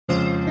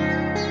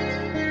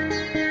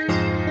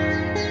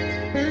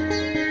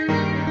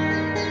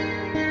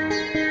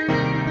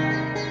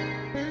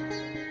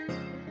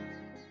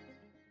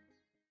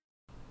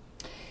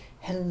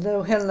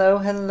hello,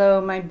 hello,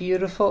 my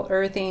beautiful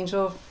Earth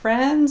Angel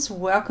friends.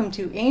 Welcome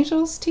to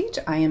AngelsTeach.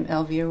 I am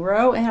Elvia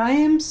Roe, and I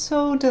am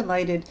so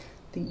delighted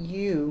that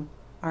you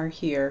are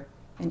here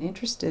and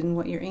interested in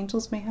what your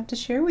angels may have to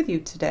share with you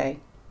today.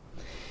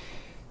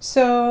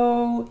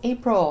 So,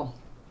 April,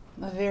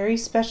 a very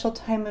special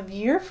time of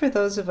year for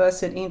those of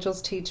us at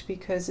AngelsTeach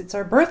because it's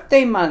our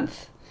birthday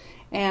month.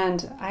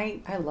 And I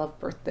love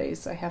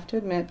birthdays. I have to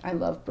admit, I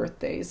love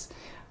birthdays.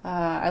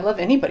 I love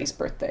anybody's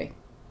birthday.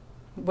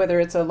 Whether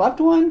it's a loved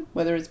one,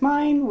 whether it's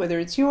mine, whether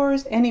it's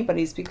yours,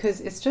 anybody's,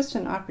 because it's just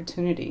an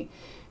opportunity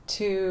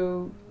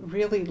to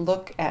really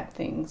look at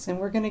things. And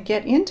we're going to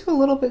get into a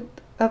little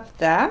bit of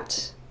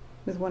that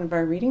with one of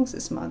our readings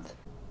this month.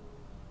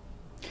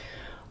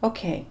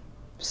 Okay,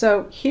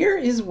 so here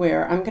is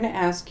where I'm going to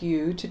ask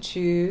you to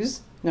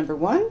choose number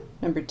 1,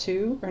 number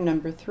 2, or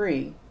number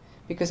 3,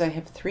 because I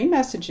have 3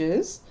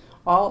 messages,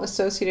 all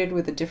associated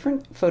with a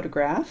different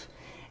photograph,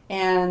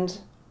 and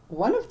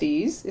one of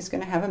these is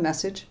going to have a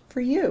message for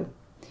you.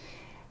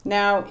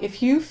 Now,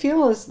 if you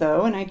feel as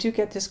though, and I do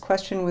get this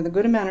question with a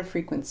good amount of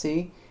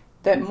frequency,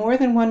 that more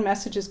than one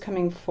message is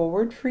coming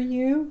forward for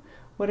you,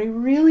 what I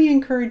really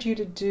encourage you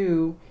to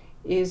do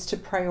is to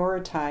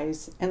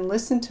prioritize and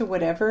listen to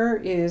whatever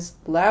is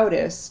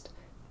loudest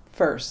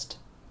first.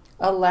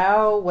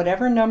 Allow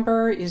whatever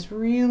number is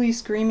really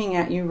screaming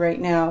at you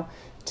right now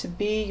to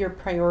be your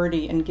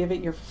priority and give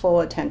it your full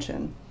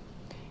attention.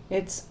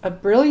 It's a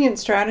brilliant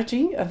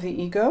strategy of the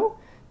ego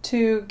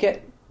to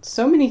get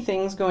so many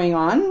things going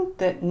on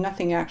that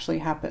nothing actually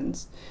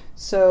happens.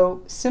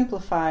 So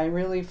simplify,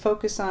 really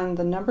focus on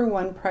the number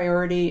 1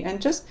 priority,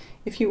 and just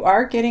if you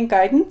are getting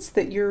guidance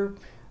that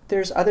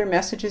there's other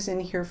messages in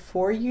here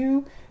for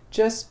you,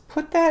 just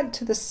put that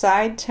to the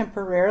side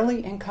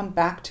temporarily and come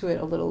back to it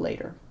a little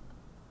later.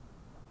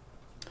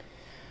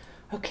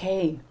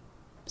 Okay,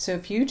 so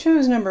if you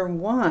chose number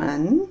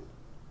 1,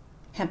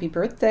 happy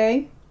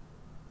birthday,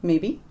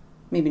 maybe.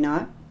 Maybe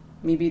not.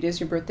 Maybe it is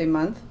your birthday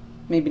month.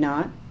 Maybe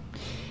not.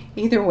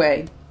 Either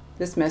way,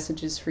 this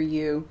message is for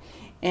you.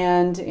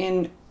 And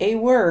in a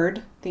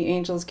word the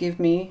angels give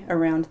me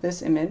around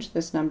this image,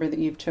 this number that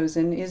you've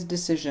chosen, is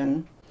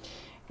decision.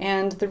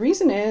 And the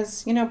reason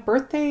is,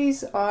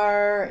 birthdays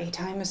are a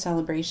time of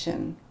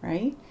celebration,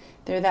 right?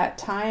 They're that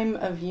time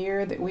of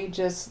year that we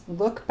just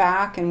look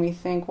back and we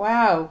think,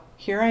 wow,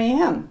 here I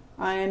am.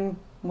 I'm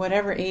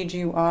whatever age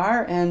you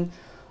are, and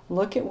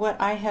look at what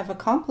I have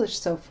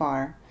accomplished so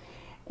far.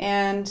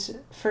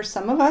 And for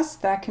some of us,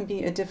 that can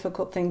be a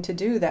difficult thing to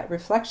do, that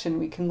reflection.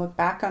 We can look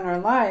back on our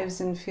lives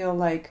and feel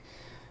like,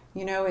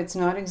 it's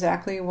not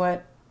exactly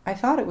what I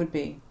thought it would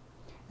be.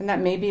 And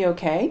that may be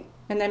okay,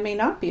 and that may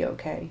not be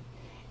okay.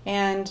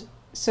 And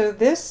so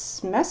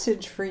this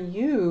message for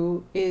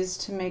you is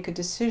to make a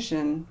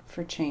decision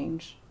for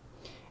change.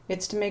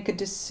 It's to make a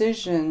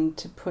decision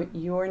to put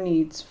your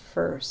needs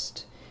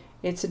first.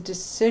 It's a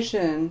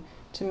decision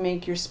to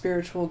make your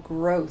spiritual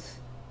growth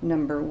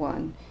number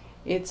 1.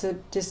 It's a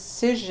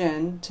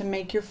decision to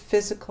make your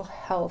physical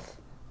health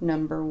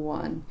number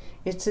 1.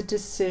 It's a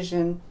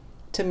decision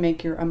to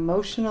make your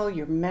emotional,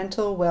 your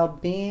mental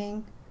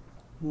well-being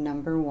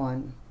number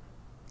 1.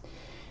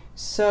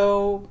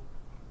 So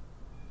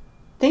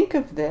think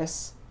of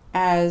this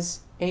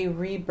as a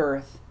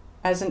rebirth,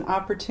 as an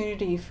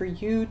opportunity for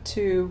you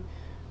to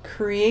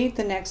create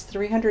the next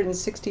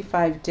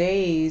 365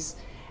 days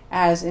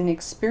as an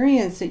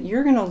experience that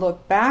you're going to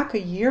look back a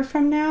year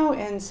from now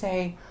and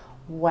say,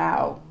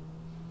 wow,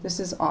 this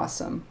is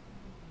awesome.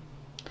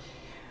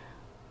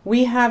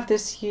 We have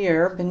this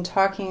year been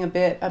talking a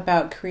bit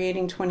about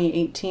creating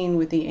 2018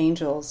 with the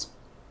angels.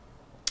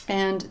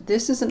 And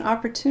this is an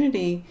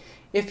opportunity,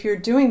 if you're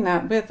doing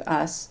that with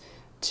us,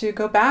 to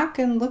go back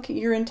and look at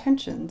your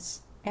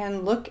intentions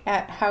and look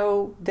at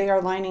how they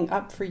are lining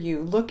up for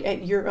you. Look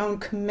at your own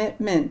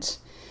commitment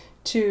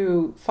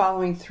to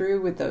following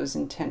through with those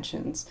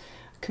intentions.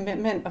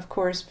 Commitment, of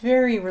course,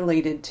 very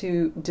related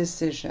to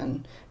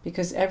decision,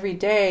 because every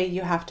day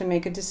you have to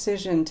make a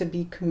decision to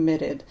be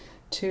committed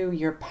to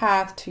your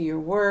path, to your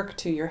work,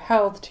 to your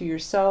health, to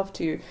yourself,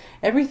 to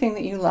everything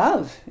that you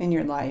love in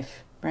your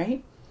life,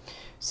 right?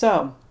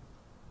 So,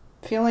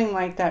 feeling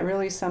like that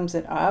really sums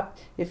it up.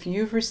 If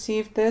you've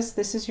received this,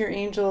 this is your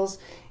angels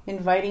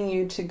inviting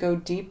you to go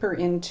deeper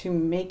into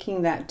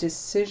making that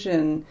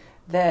decision,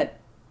 that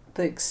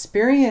the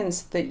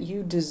experience that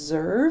you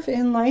deserve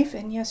in life,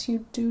 and yes,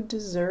 you do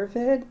deserve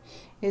it,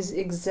 is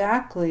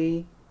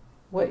exactly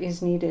what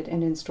is needed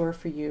and in store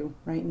for you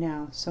right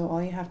now. So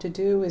all you have to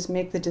do is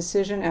make the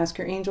decision, ask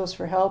your angels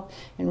for help,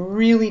 and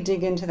really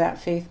dig into that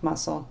faith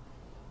muscle,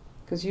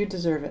 because you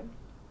deserve it.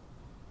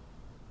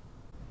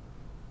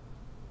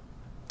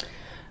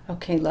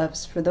 Okay,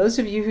 loves, for those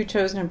of you who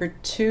chose number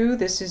 2,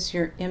 this is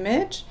your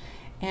image,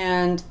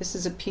 and this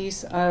is a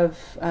piece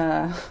of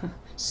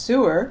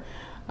sewer,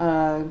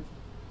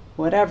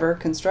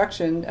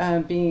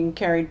 construction, being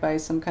carried by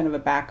some kind of a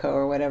backhoe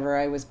or whatever.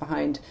 I was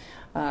behind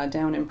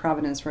down in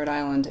Providence, Rhode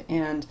Island,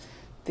 and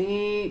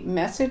the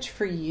message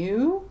for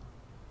you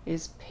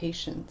is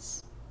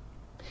patience.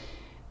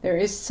 There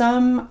is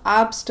some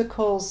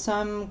obstacle,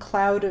 some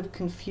cloud of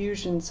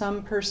confusion,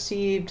 some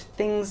perceived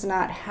things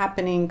not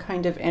happening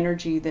kind of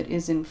energy that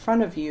is in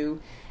front of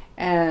you.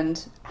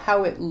 And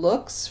how it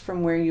looks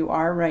from where you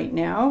are right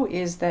now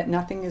is that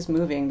nothing is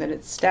moving, that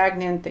it's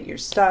stagnant, that you're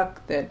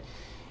stuck, that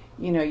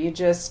you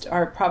just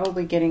are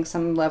probably getting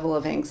some level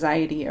of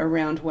anxiety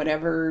around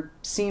whatever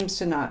seems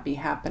to not be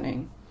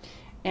happening.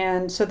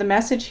 And so the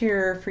message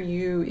here for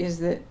you is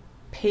that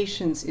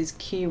patience is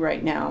key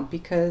right now,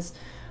 because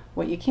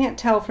what you can't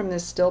tell from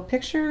this still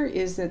picture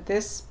is that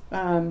this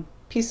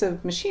piece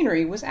of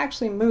machinery was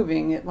actually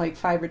moving at like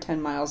 5 or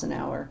 10 miles an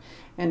hour.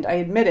 And I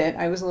admit it,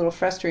 I was a little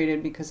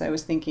frustrated because I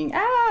was thinking,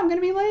 I'm going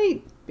to be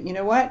late. But you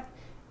know what?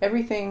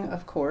 Everything,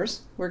 of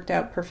course, worked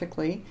out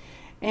perfectly.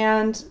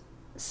 And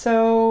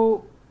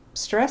so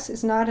stress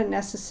is not a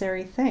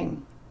necessary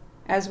thing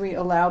as we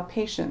allow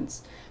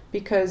patience,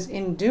 because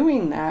in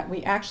doing that,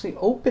 we actually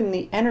open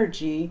the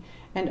energy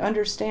and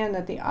understand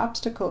that the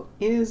obstacle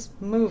is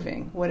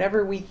moving.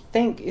 Whatever we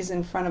think is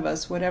in front of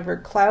us, whatever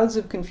clouds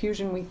of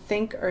confusion we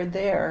think are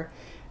there,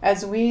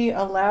 as we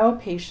allow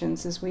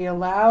patience, as we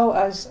allow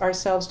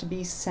ourselves to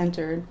be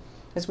centered,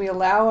 as we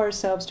allow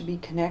ourselves to be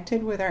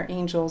connected with our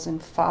angels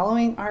and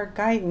following our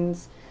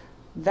guidance,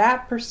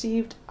 that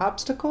perceived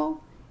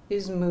obstacle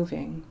is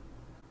moving.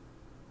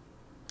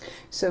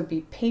 So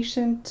be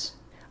patient,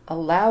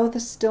 allow the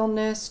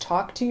stillness,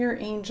 talk to your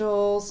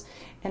angels,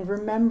 and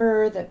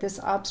remember that this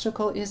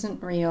obstacle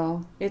isn't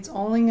real. It's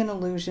only an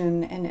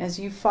illusion. And as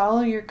you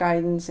follow your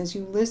guidance, as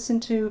you listen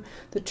to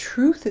the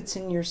truth that's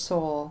in your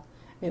soul,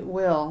 it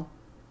will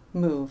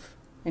move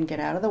and get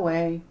out of the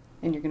way,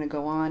 and you're going to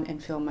go on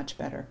and feel much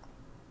better.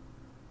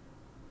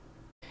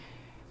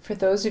 For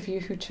those of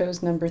you who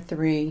chose number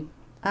 3,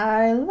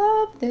 I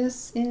love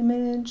this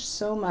image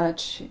so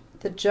much.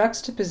 The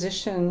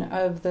juxtaposition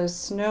of the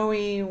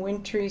snowy,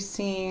 wintry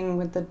scene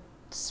with the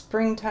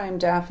springtime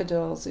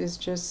daffodils is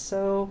just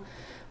so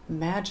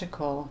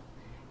magical.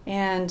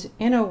 And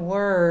in a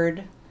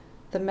word,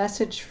 the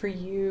message for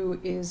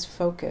you is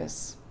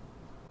focus.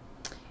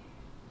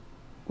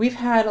 We've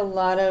had a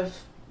lot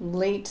of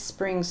late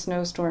spring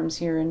snowstorms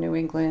here in New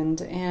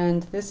England,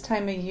 and this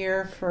time of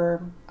year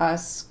for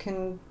us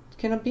can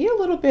be a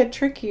little bit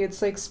tricky.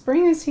 It's like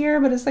spring is here,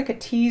 but it's like a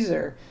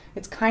teaser.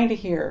 It's kind of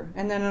here.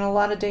 And then in a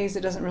lot of days,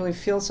 it doesn't really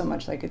feel so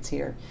much like it's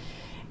here.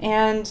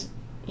 And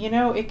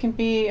it can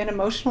be an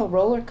emotional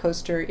roller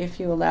coaster if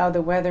you allow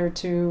the weather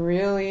to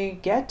really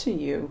get to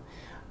you,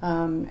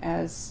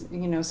 as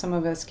some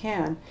of us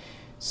can.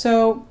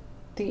 So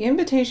the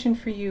invitation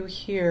for you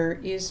here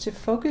is to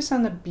focus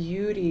on the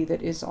beauty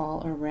that is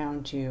all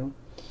around you.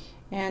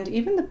 And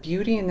even the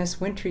beauty in this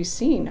wintry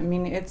scene. I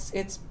mean,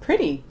 it's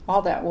pretty.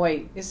 All that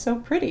white is so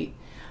pretty.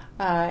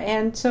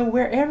 And so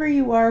wherever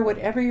you are,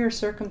 whatever your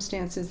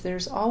circumstances,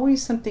 there's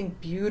always something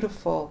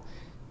beautiful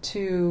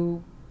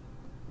to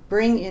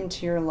bring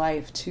into your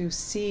life, to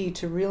see,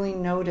 to really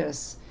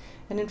notice.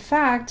 And in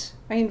fact,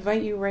 I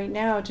invite you right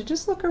now to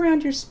just look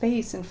around your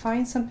space and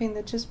find something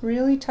that just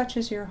really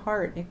touches your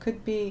heart. It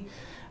could be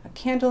a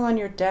candle on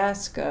your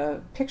desk,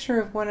 a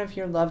picture of one of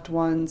your loved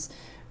ones,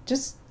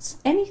 just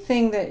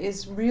anything that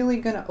is really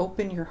going to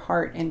open your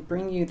heart and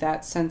bring you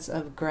that sense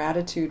of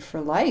gratitude for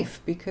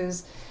life.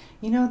 Because,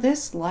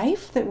 this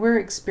life that we're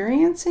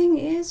experiencing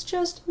is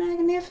just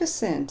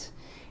magnificent.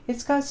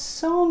 It's got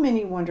so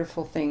many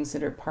wonderful things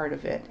that are part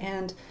of it.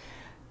 And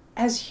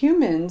as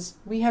humans,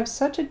 we have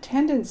such a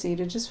tendency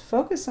to just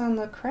focus on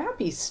the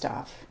crappy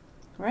stuff,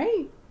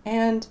 right?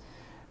 And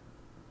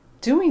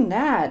doing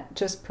that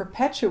just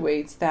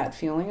perpetuates that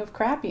feeling of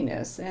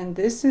crappiness. And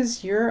this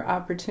is your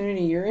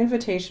opportunity, your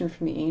invitation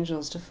from the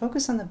angels to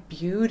focus on the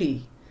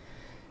beauty.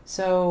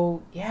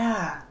 So,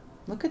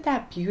 look at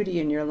that beauty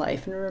in your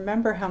life and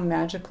remember how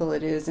magical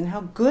it is and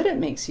how good it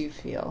makes you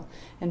feel,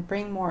 and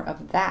bring more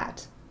of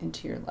that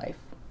into your life.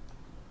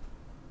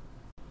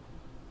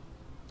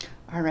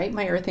 All right,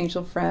 my Earth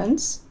Angel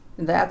friends,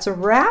 that's a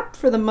wrap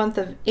for the month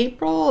of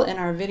April and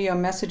our video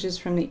messages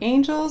from the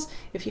angels.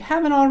 If you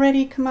haven't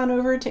already, come on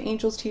over to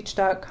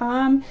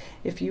AngelsTeach.com.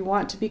 If you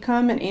want to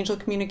become an angel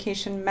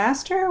communication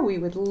master, we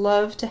would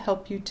love to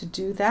help you to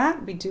do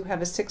that. We do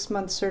have a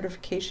 6-month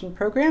certification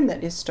program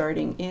that is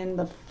starting in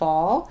the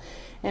fall.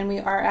 And we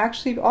are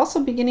actually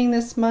also beginning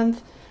this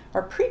month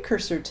our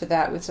precursor to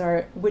that,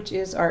 which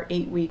is our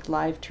 8-week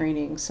live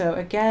training. So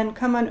again,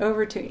 come on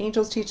over to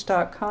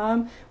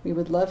AngelsTeach.com. We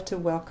would love to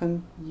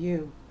welcome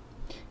you.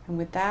 And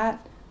with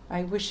that,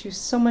 I wish you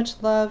so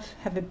much love.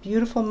 Have a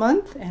beautiful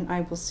month, and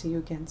I will see you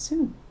again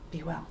soon.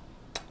 Be well.